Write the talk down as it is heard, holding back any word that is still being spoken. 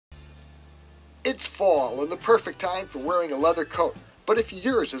It's fall and the perfect time for wearing a leather coat. But if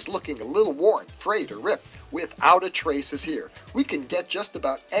yours is looking a little worn, frayed, or ripped, Without a Trace is here. We can get just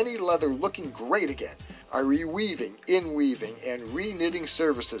about any leather looking great again. Our reweaving, inweaving, and reknitting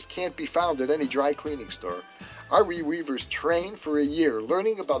services can't be found at any dry cleaning store. Our reweavers train for a year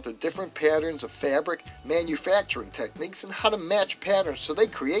learning about the different patterns of fabric, manufacturing techniques, and how to match patterns so they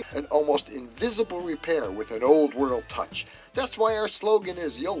create an almost invisible repair with an old world touch. That's why our slogan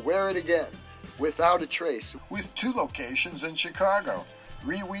is, you'll wear it again. Without a Trace, with 2 locations in Chicago.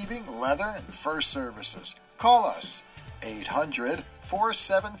 Reweaving, leather, and fur services. Call us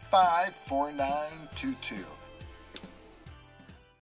 800-475-4922.